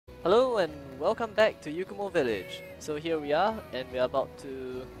Hello and welcome back to Yukumo Village. So here we are, and we are about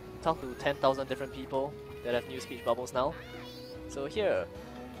to talk to 10,000 different people that have new speech bubbles now. So here,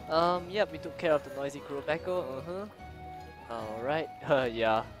 yep, we took care of the noisy Kurobeko, Alright,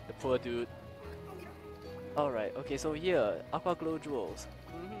 yeah, the poor dude. Alright, okay, so here, Aqua Glow Jewels.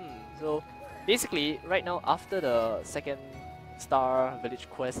 So basically, right now, after the second star village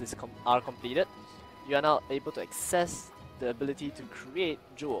quests are completed, you are now able to access the ability to create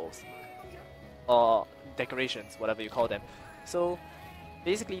jewels or decorations, whatever you call them. So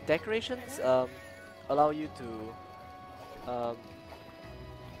basically, decorations allow you to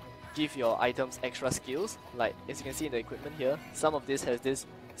give your items extra skills. Like as you can see in the equipment here, some of this has this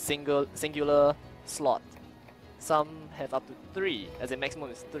singular slot. Some have up to 3, as a maximum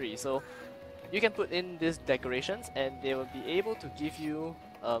is 3. So you can put in these decorations, and they will be able to give you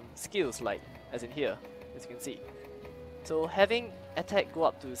skills like, as in here, as you can see. So having attack go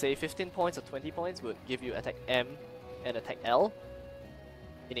up to say 15 points or 20 points would give you attack M and attack L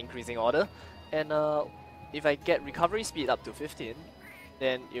in increasing order. And if I get recovery speed up to 15,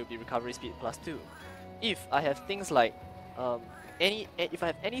 then it will be recovery speed plus 2. If I have things like if I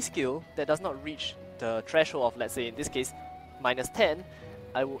have any skill that does not reach the threshold of, let's say in this case, minus 10,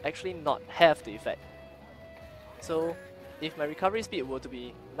 I will actually not have the effect. So if my recovery speed were to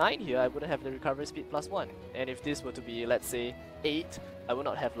be 9 here, I wouldn't have the recovery speed plus 1. And if this were to be, let's say, 8, I would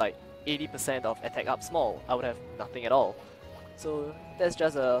not have like 80% of attack up small. I would have nothing at all. So that's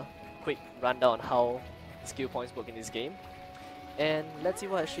just a quick rundown on how skill points work in this game. And let's see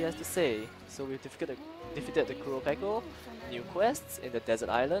what she has to say. So we've defeated the Kurobeko, new quests in the desert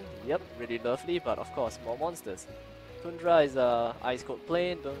island. Yep, really lovely, but of course more monsters. Tundra is a ice cold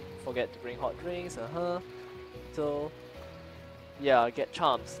plain, don't forget to bring hot drinks, So yeah, get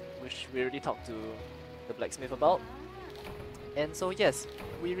charms, which we already talked to the blacksmith about. And so yes,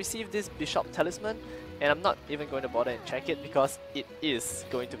 we received this Bishop Talisman, and I'm not even going to bother and check it because it is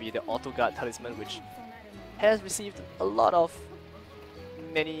going to be the Auto Guard Talisman, which has received a lot of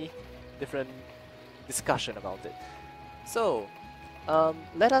many different discussion about it. So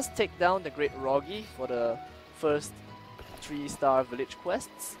let us take down the Great Rogi for the first 3-star village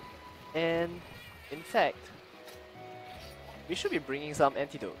quests, and in fact, we should be bringing some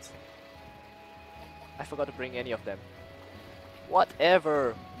antidotes. I forgot to bring any of them.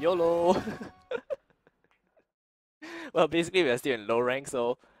 Whatever! YOLO! Well, basically we are still in low rank,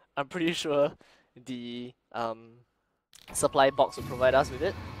 so I'm pretty sure the supply box will provide us with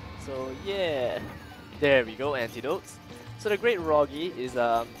it. So yeah, there we go, antidotes. So the Great Rogi is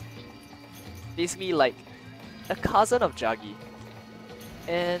basically like a cousin of Jagi,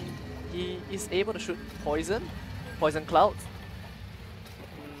 and he is able to shoot poison clouds.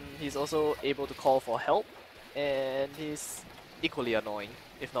 He's also able to call for help, and he's equally annoying,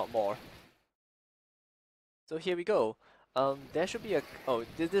 if not more. So here we go. There should be a... oh,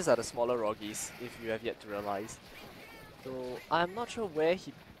 these are the smaller Rogis, if you have yet to realize. So I'm not sure where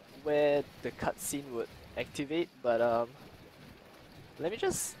the cutscene would activate, but let me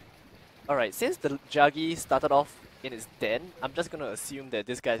just... Alright, since the Jagi started off in his den, I'm just gonna assume that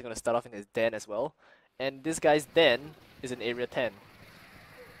this guy is gonna start off in his den as well. And this guy's den is in area 10.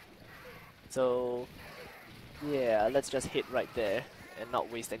 So yeah, let's just hit right there and not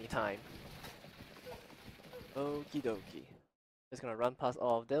waste any time. Okie dokie. Just gonna run past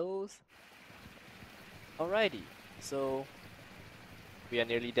all of those. Alrighty, so we are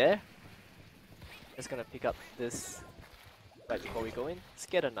nearly there. Just gonna pick up this right before we go in.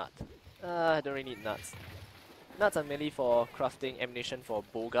 Scatter nut. I don't really need nuts. Nuts are mainly for crafting ammunition for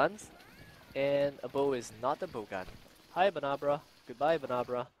bow guns, and a bow is not a bow gun. Hi Banabra. Goodbye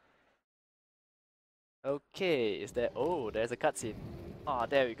Banabra. Okay, is there... oh, there's a cutscene. Ah,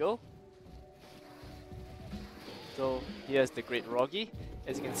 there we go. So here's the Great Rogi.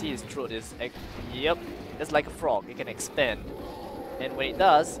 As you can see, his throat is... yep, it's like a frog, it can expand. And when it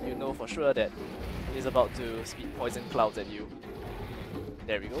does, you know for sure that it's about to spit poison clouds at you.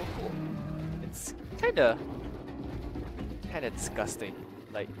 There we go. It's kinda disgusting.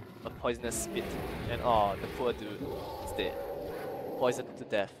 Like a poisonous spit. And oh, the poor dude is dead. Poisoned to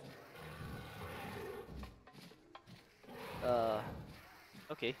death.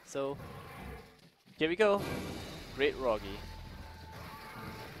 Okay, so here we go. Great Rogi.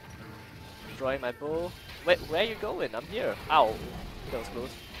 Drawing my bow. Wait, where are you going? I'm here. Ow, that was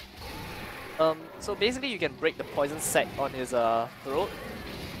close. So basically you can break the poison sac on his throat,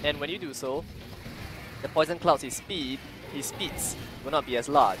 and when you do so, the poison clouds he spits will not be as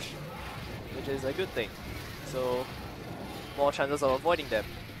large, which is a good thing. So more chances of avoiding them.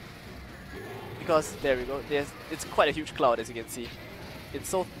 Because there we go, it's quite a huge cloud as you can see. it's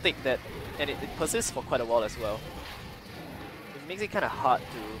so thick that, and it persists for quite a while as well. It makes it kind of hard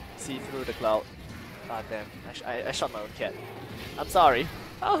to see through the cloud. Ah damn, I shot my own cat. I'm sorry.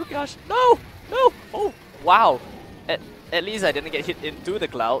 Oh gosh, no! No! Oh, wow! At least I didn't get hit into the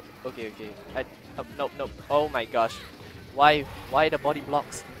cloud. Okay, okay. Nope, nope. Oh my gosh. Why the body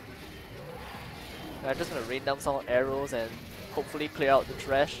blocks? I'm just gonna rain down some arrows and hopefully clear out the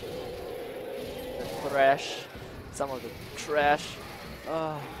trash. The trash. Some of the trash.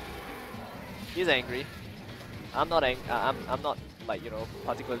 He's angry. I'm not I'm not like, you know,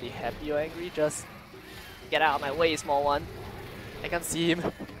 particularly happy or angry, just get out of my way, small one. I can't see him.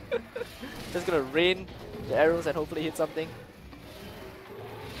 Just gonna rain the arrows and hopefully hit something.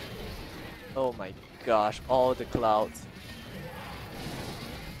 Oh my gosh, all the clouds.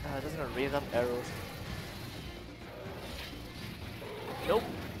 Just gonna rain some arrows. Nope.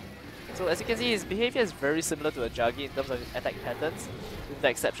 So as you can see, his behavior is very similar to a Juggy in terms of his attack patterns, with the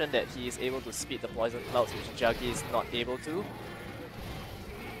exception that he is able to speed the poison clouds, which Juggy is not able to.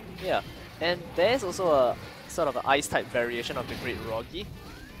 Yeah, and there's also a sort of an ice type variation of the Great Rogi,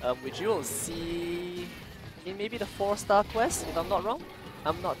 which you will see in maybe the 4-star quest, if I'm not wrong.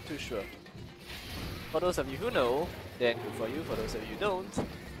 I'm not too sure. For those of you who know, then good for you. For those of you who don't,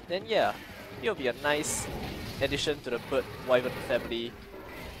 then yeah, it'll be a nice addition to the Bird Wyvern family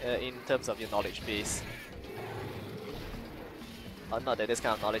in terms of your knowledge base. Not that this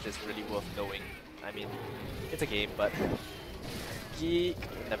kind of knowledge is really worth knowing. I mean, it's a game, but geek,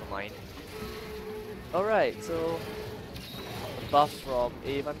 never mind. Alright, so a buff from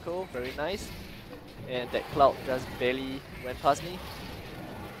Avanco, very nice. And that cloud just barely went past me.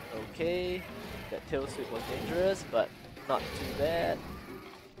 Okay, that tail sweep was dangerous, but not too bad.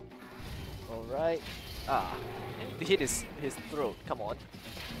 Alright. Ah, and to hit his throat, come on.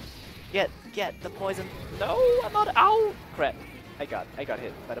 Get the poison. No, I'm not. Ow! Crap. I got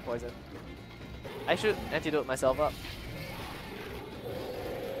hit by the poison. I should antidote myself up.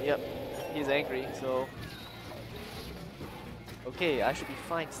 Yep, he's angry, so okay, I should be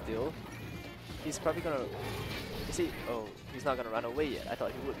fine still. He's probably gonna... Is he... Oh, he's not gonna run away yet. I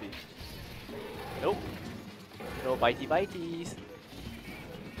thought he would be. Nope. No bitey bities.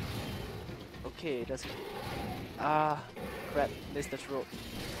 Okay, that's... Ah, crap, missed the throat.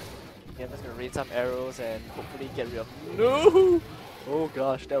 Yeah, I'm just gonna rain some arrows and hopefully get rid of... No! Oh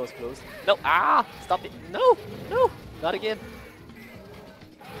gosh, that was close. No! Ah! Stop it! No! No! Not again!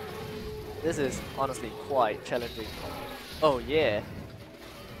 This is honestly quite challenging. Oh yeah!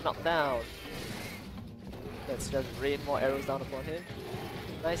 Knockdown! Let's just rain more arrows down upon him.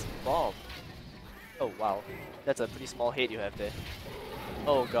 Nice bomb! Oh wow, that's a pretty small head you have there.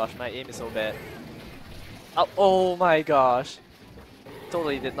 Oh gosh, my aim is so bad. Oh my gosh!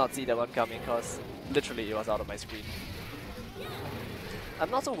 Totally did not see that one coming because literally it was out of my screen. I'm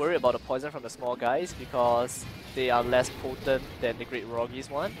not so worried about the poison from the small guys because they are less potent than the Great Rogi's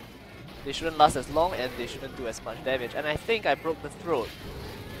one. They shouldn't last as long and they shouldn't do as much damage. And I think I broke the throat.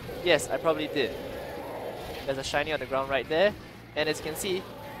 Yes, I probably did. There's a shiny on the ground right there. And as you can see,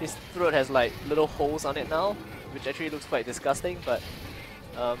 his throat has like little holes on it now, which actually looks quite disgusting, but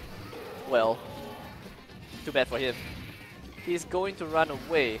well, too bad for him. He's going to run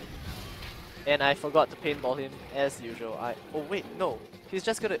away. And I forgot to paintball him as usual. Oh wait, no. He's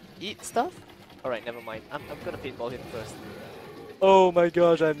just gonna eat stuff? Alright, never mind. I'm gonna paintball him first. Oh my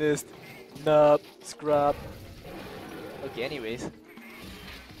gosh, I missed. Nup, scrub. Okay, anyways.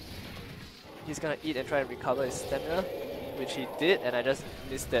 He's gonna eat and try and recover his stamina, which he did, and I just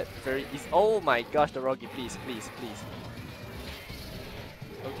missed that very easy. Oh my gosh, the Rogi, please, please, please.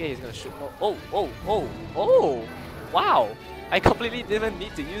 Okay, he's gonna shoot more. Oh! Wow! I completely didn't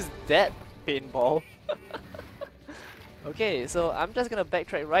need to use that paintball. Okay, so I'm just gonna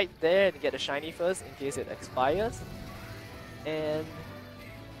backtrack right there and get the shiny first in case it expires. And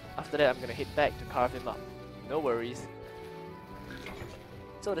after that I'm gonna hit back to carve him up. No worries.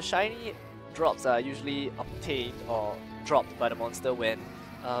 So the shiny drops are usually obtained or dropped by the monster when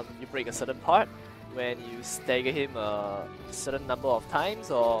you break a certain part, when you stagger him a certain number of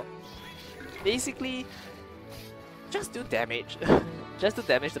times, or basically just do damage. Just do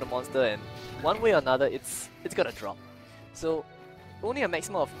damage to the monster, and one way or another it's gonna drop. So only a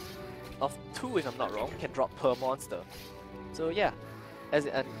maximum of 2, if I'm not wrong, can drop per monster. So yeah,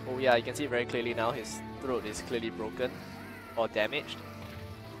 oh yeah, you can see very clearly now his throat is clearly broken or damaged.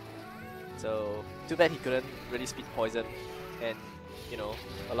 So too bad he couldn't really speed poison and, you know,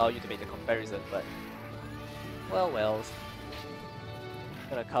 allow you to make the comparison, but well.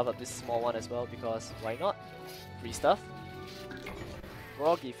 Gonna carve up this small one as well because why not? Free stuff.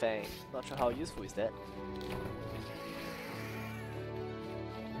 Rogi Fang, not sure how useful is that.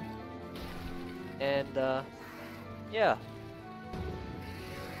 And yeah,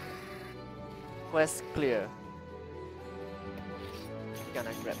 quest clear.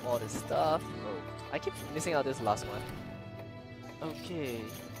 Gonna grab all this stuff. Oh, I keep missing out this last one. Okay,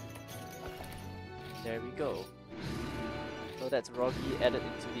 there we go. So that's Rogi added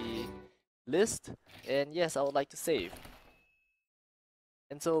into the list, and yes, I would like to save.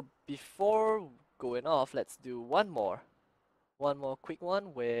 And so before going off, let's do one more quick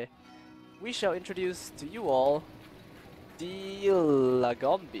one where we shall introduce to you all the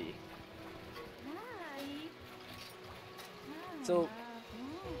Lagombi. So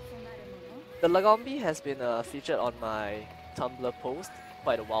the Lagombi has been featured on my Tumblr post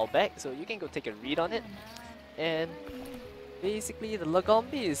quite a while back, so you can go take a read on it. And basically the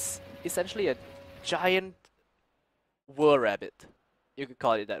Lagombi is essentially a giant whirl-rabbit. You could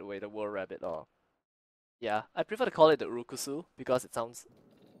call it that way, the whirl-rabbit, or yeah, I prefer to call it the Urukusu because it sounds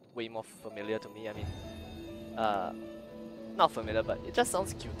way more familiar to me. I mean, not familiar, but it just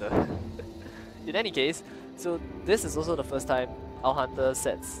sounds cuter. In any case, so this is also the first time our hunter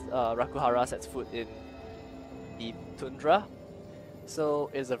Rakuhara sets foot in the tundra. So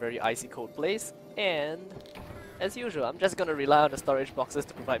it's a very icy cold place, and as usual, I'm just gonna rely on the storage boxes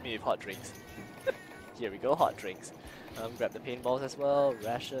to provide me with hot drinks. Here we go, hot drinks. Grab the paintballs as well,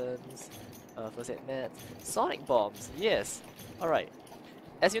 rations, first aid mats, sonic bombs, yes. Alright.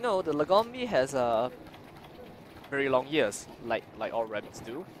 As you know, the Lagombi has very long ears, like all rabbits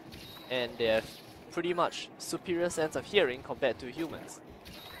do, and they have pretty much superior sense of hearing compared to humans.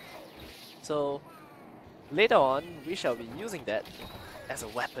 So later on, we shall be using that as a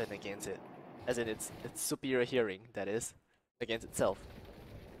weapon against it, as in its superior hearing, that is, against itself.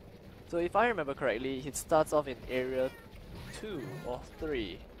 So if I remember correctly, it starts off in area 2 or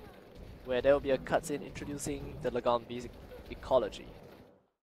 3, where there will be a cutscene introducing the Lagombi's ecology.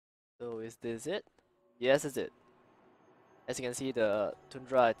 So is this it? Yes, it's it. As you can see, the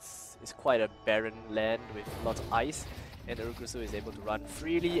tundra is quite a barren land with lots of ice, and the Urukusu is able to run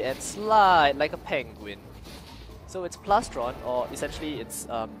freely and slide like a penguin. So its plastron, or essentially its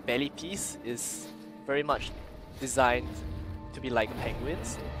belly piece, is very much designed to be like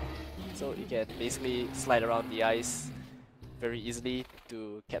penguins. So it can basically slide around the ice very easily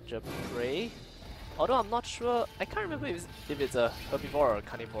to capture prey. Although I'm not sure, I can't remember if it's a herbivore or a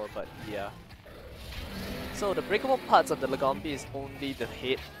carnivore, but yeah. So the breakable parts of the Lagombi is only the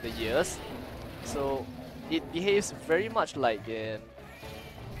head, the ears. So it behaves very much like in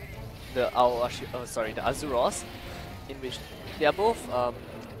the the Azuros, in which they are both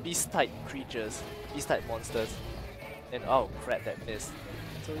beast-type creatures, beast-type monsters. And oh crap, that missed.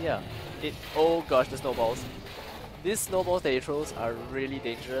 So yeah, oh gosh, the snowballs. These snowballs that it throws are really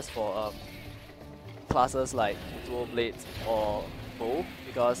dangerous for classes like dual blades or bow,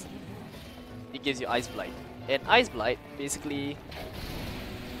 because it gives you ice blight. And ice blight basically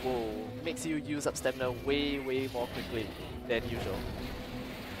makes you use up stamina way more quickly than usual.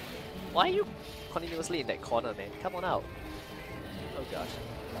 Why are you continuously in that corner, man? Come on out. Oh gosh.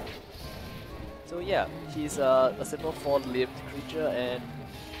 So yeah, he's a simple 4-limbed creature and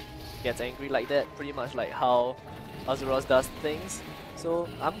gets angry like that, pretty much like how Azuros does things. So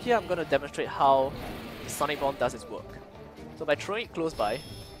I'm gonna demonstrate how the Sonic Bomb does its work. So by throwing it close by,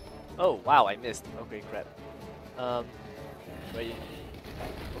 oh wow, I missed. Okay, crap. Where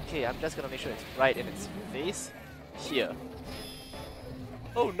okay, I'm just gonna make sure it's right in its face. Here.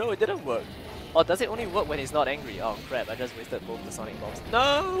 Oh no, it didn't work. Or does it only work when he's not angry? Oh crap, I just wasted both the Sonic Bombs.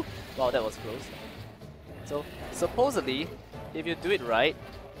 No! Wow, that was close. So, supposedly, if you do it right,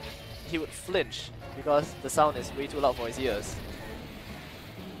 he would flinch because the sound is way too loud for his ears.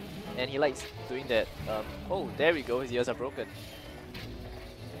 And he likes doing that. Oh, there we go, his ears are broken.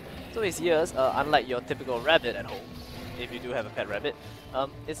 So his ears, unlike your typical rabbit at home, if you do have a pet rabbit,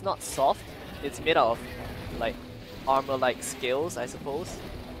 it's not soft, it's made out of like armor-like scales, I suppose.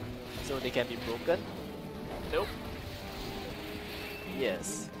 So they can be broken. Nope.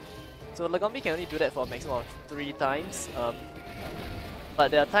 Yes. So Lagombi can only do that for a maximum of 3 times.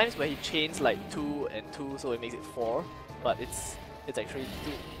 But there are times where he chains like 2 and 2, so it makes it 4. But it's actually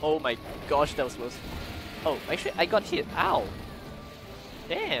 2. Oh my gosh, that was close. Oh, actually I got hit. Ow!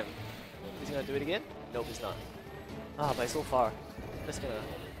 Damn! Is he gonna do it again? Nope, he's not. Ah, but so far. Just gonna...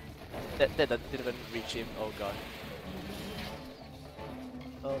 That didn't even reach him. Oh god.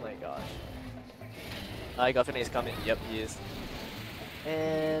 Oh my gosh. I got feeling he's coming. Yep, he is.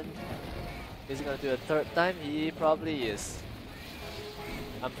 And... is he gonna do it a 3rd time? He probably is.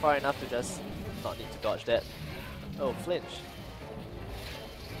 I'm far enough to just not need to dodge that. Oh, flinch.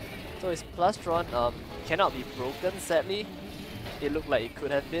 So his plastron cannot be broken, sadly. It looked like it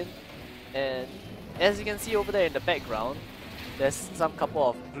could have been. And as you can see over there in the background, there's some couple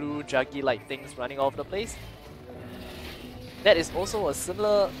of blue juggy-like things running all over the place. That is also a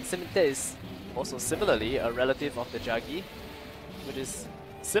similarly a relative of the juggy, which is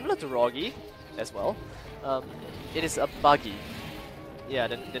similar to Roggy as well. It is a buggy. Yeah,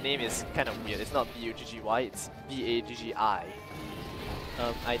 the name is kind of weird. It's not B-U-G-G-Y, it's B-A-G-G-I.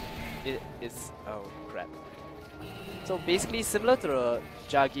 It's oh crap. So basically similar to the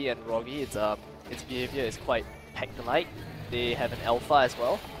Juggy and Roggy, its behavior is quite pack-like. They have an alpha as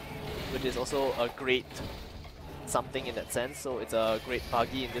well, which is also a great something in that sense, so it's a great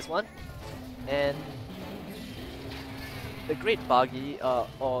buggy in this one. And the great buggy,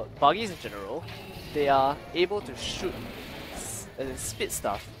 or buggies in general, they are able to shoot and spit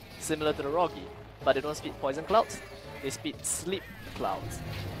stuff similar to the Roggy, but they don't spit poison clouds, they spit sleep clouds.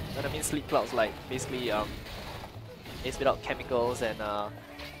 And I mean sleep clouds, like basically they spit out chemicals and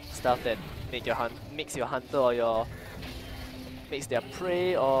stuff that makes your hunter or makes their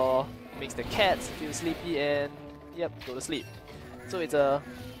prey or makes the cats feel sleepy and yep, go to sleep. So it's a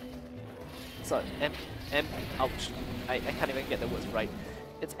ouch. I can't even get the words right.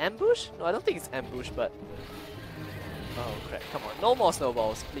 It's ambush? No, I don't think it's ambush, but oh crap, come on, no more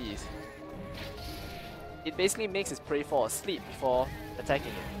snowballs, please. It basically makes its prey fall asleep before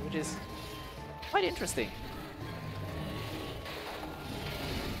attacking it, which is quite interesting.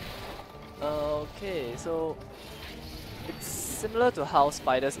 Okay, so it's similar to how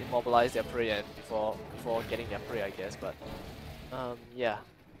spiders immobilize their prey and before getting their prey, I guess, but yeah.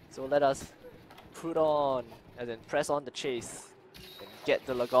 So let us put on, as in press on the chase and get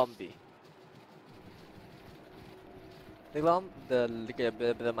the Lagombi.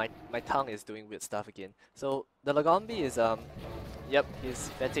 My tongue is doing weird stuff again. So the Lagombi is yep,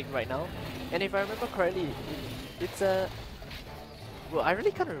 he's fatigued right now, and if I remember correctly, it's a well, I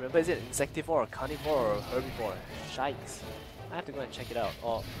really can't remember. Is it insectivore or carnivore or herbivore? Shikes. I have to go and check it out.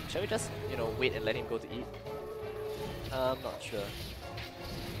 Or shall we just, you know, wait and let him go to eat? I'm not sure.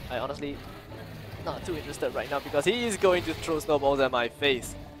 I honestly not too interested right now because he is going to throw snowballs at my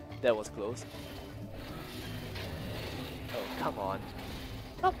face. That was close. Oh, come on.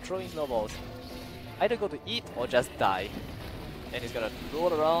 Stop throwing snowballs. Either go to eat or just die. And he's gonna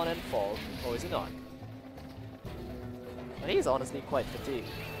roll around and fall. Or is he not? But he's honestly quite fatigued.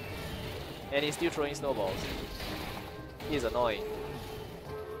 And he's still throwing snowballs. He's annoying.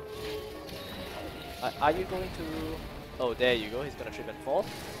 Are you going to... Oh, there you go, he's gonna trip and fall.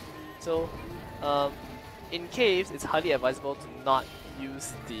 So, in caves, it's highly advisable to not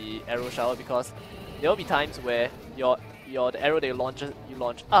use the arrow shower because there will be times where the arrow that you launch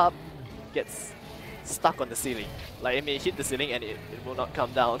up gets stuck on the ceiling. Like it may hit the ceiling and it will not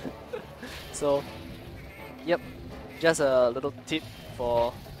come down. So, yep. Just a little tip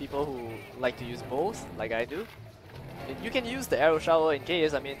for people who like to use bows, like I do. You can use the arrow shower in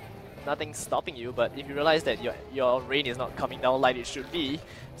case, I mean, nothing's stopping you, but if you realize that your rain is not coming down like it should be,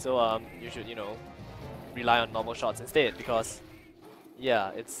 so you should, you know, rely on normal shots instead, because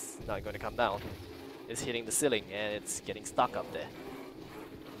yeah, it's not going to come down. It's hitting the ceiling and it's getting stuck up there.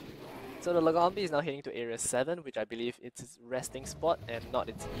 So the Lagombi is now heading to area 7, which I believe it's its resting spot and not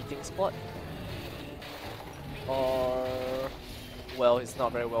its eating spot. Or, well, it's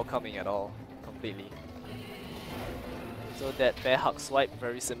not very welcoming at all, completely. So that bear hug swipe,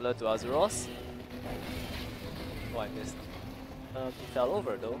 very similar to Azuros. Oh, I missed. He fell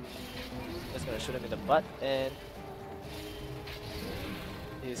over though. Just gonna shoot him in the butt, and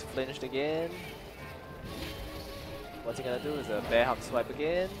he's flinched again. What's he gonna do is a bear hug swipe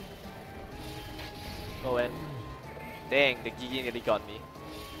again. Oh, and dang, the Gigi nearly got me.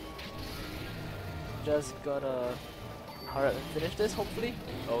 Just gonna hurry up and finish this, hopefully.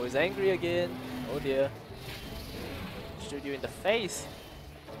 Oh, he's angry again. Oh dear. Shoot you in the face.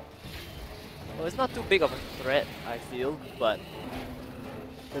 Well, it's not too big of a threat, I feel, but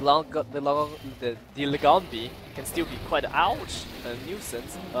the Lagombi can still be quite a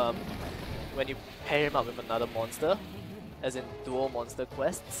nuisance when you pair him up with another monster, as in dual monster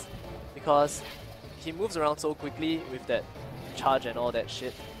quests, because he moves around so quickly with that charge and all that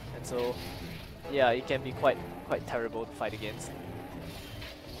shit, and so yeah, it can be quite terrible to fight against.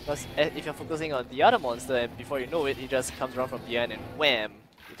 Because if you're focusing on the other monster and before you know it, he just comes around from behind and wham,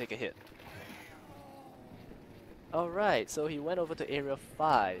 you take a hit. Alright, so he went over to area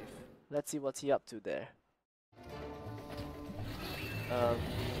 5. Let's see what's he up to there.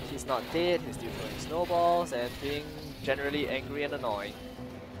 He's not dead, he's still throwing snowballs and being generally angry and annoying.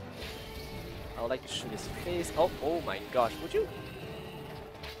 I would like to shoot his face. Oh my gosh, would you?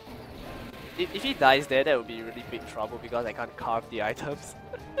 If he dies there, that would be really big trouble because I can't carve the items.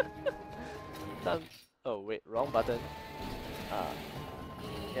 Oh wait, wrong button. Uh,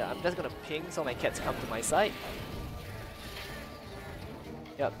 yeah, I'm just gonna ping so my cats come to my side.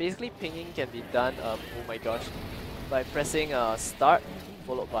 Yeah, basically pinging can be done, oh my gosh, by pressing start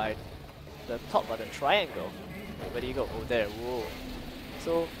followed by the top button, triangle. Where do you go? Oh there, whoa.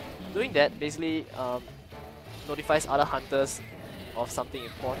 So doing that basically notifies other hunters of something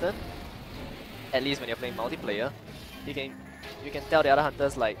important. At least when you're playing multiplayer, you can tell the other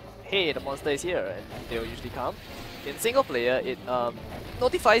hunters like, hey, the monster is here, and they'll usually come. In single player, it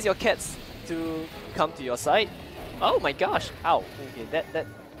notifies your cats to come to your side. Oh my gosh! Ow! Okay,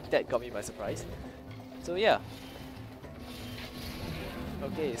 that got me by surprise. So yeah.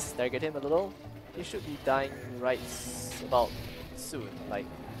 Okay, staggered him a little. He should be dying right about soon, like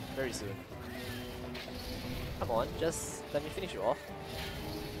very soon. Come on, just let me finish you off.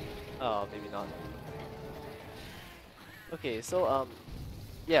 Oh, maybe not. Okay, so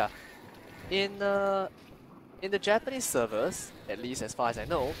yeah, in the Japanese servers, at least as far as I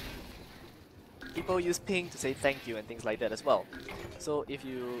know, people use ping to say thank you and things like that as well. So if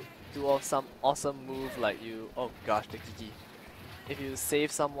you do some awesome move like oh gosh, the Gigi. If you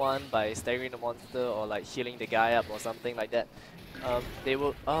save someone by staggering the monster or like healing the guy up or something like that, they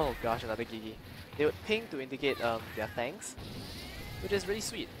will, oh gosh, another Gigi. They would ping to indicate their thanks, which is really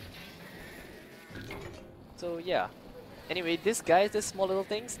sweet. So yeah. Anyway, these guys, these small little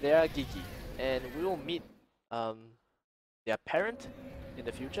things, they are Gigi, and we will meet their parent in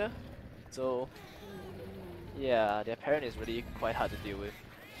the future. So yeah, their parent is really quite hard to deal with.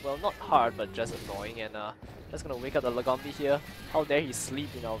 Well, not hard, but just annoying, and just gonna wake up the Lagombi here. How dare he sleep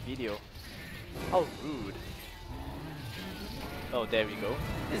in our video? How rude. Oh, there we go.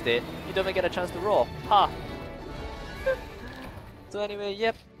 He's dead. You don't even get a chance to roar. Ha! So anyway,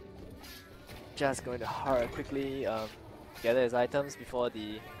 yep. Just going to hurry quickly gather his items before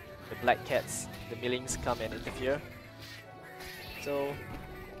the black cats, the millings, come and interfere. So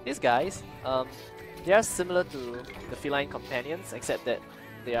these guys, they are similar to the feline companions, except that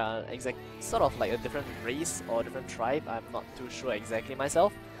they are sort of like a different race or different tribe. I'm not too sure exactly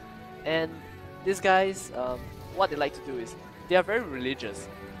myself. And these guys, what they like to do is they are very religious.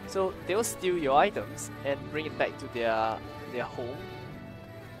 So they will steal your items and bring it back to their home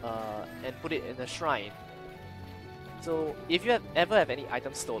and put it in a shrine. So if you ever have any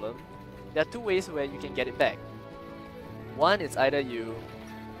items stolen, there are two ways where you can get it back. One is either you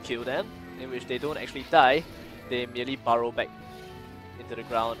kill them, in which they don't actually die, they merely burrow back into the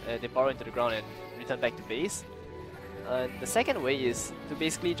ground, and return back to base. The second way is to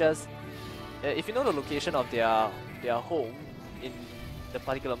basically just, if you know the location of their home in the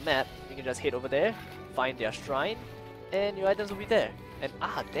particular map, you can just head over there, find their shrine, and your items will be there. And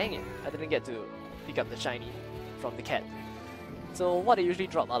dang it, I didn't get to pick up the shiny from the cat. So what they usually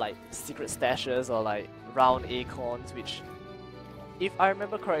drop are like secret stashes or like round acorns, which, if I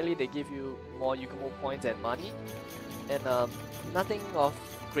remember correctly, they give you more Yukumo points and money, and nothing of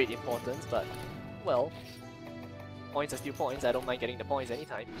great importance, but well, points are still points. I don't mind getting the points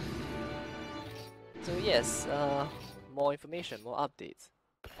anytime. So yes, more information, more updates.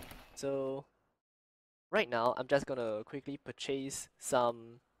 So right now, I'm just gonna quickly purchase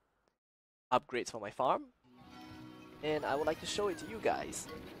some upgrades for my farm, and I would like to show it to you guys.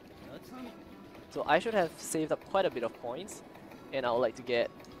 So I should have saved up quite a bit of points, and I would like to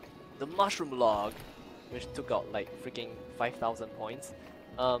get the mushroom log, which took out like freaking 5,000 points,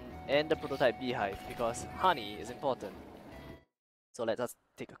 and the prototype beehive, because honey is important. So let us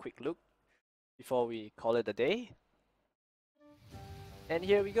take a quick look before we call it a day. And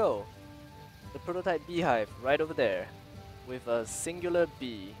here we go. The prototype beehive right over there, with a singular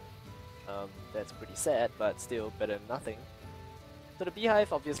bee. That's pretty sad, but still better than nothing. So the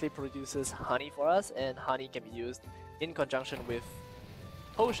beehive obviously produces honey for us, and honey can be used in conjunction with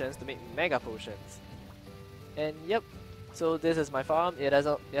potions to make mega potions. And yep, so this is my farm. It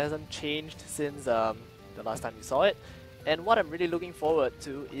hasn't changed since the last time you saw it. And what I'm really looking forward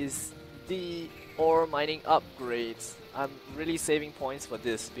to is the ore mining upgrades. I'm really saving points for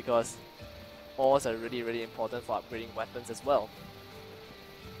this because ores are really important for upgrading weapons as well.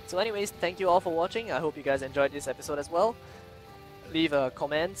 So anyways, thank you all for watching. I hope you guys enjoyed this episode as well. Leave a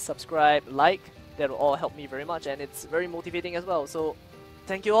comment, subscribe, like. That will all help me very much, and it's very motivating as well. So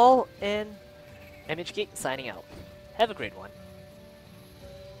thank you all, and MHGeek signing out. Have a great one.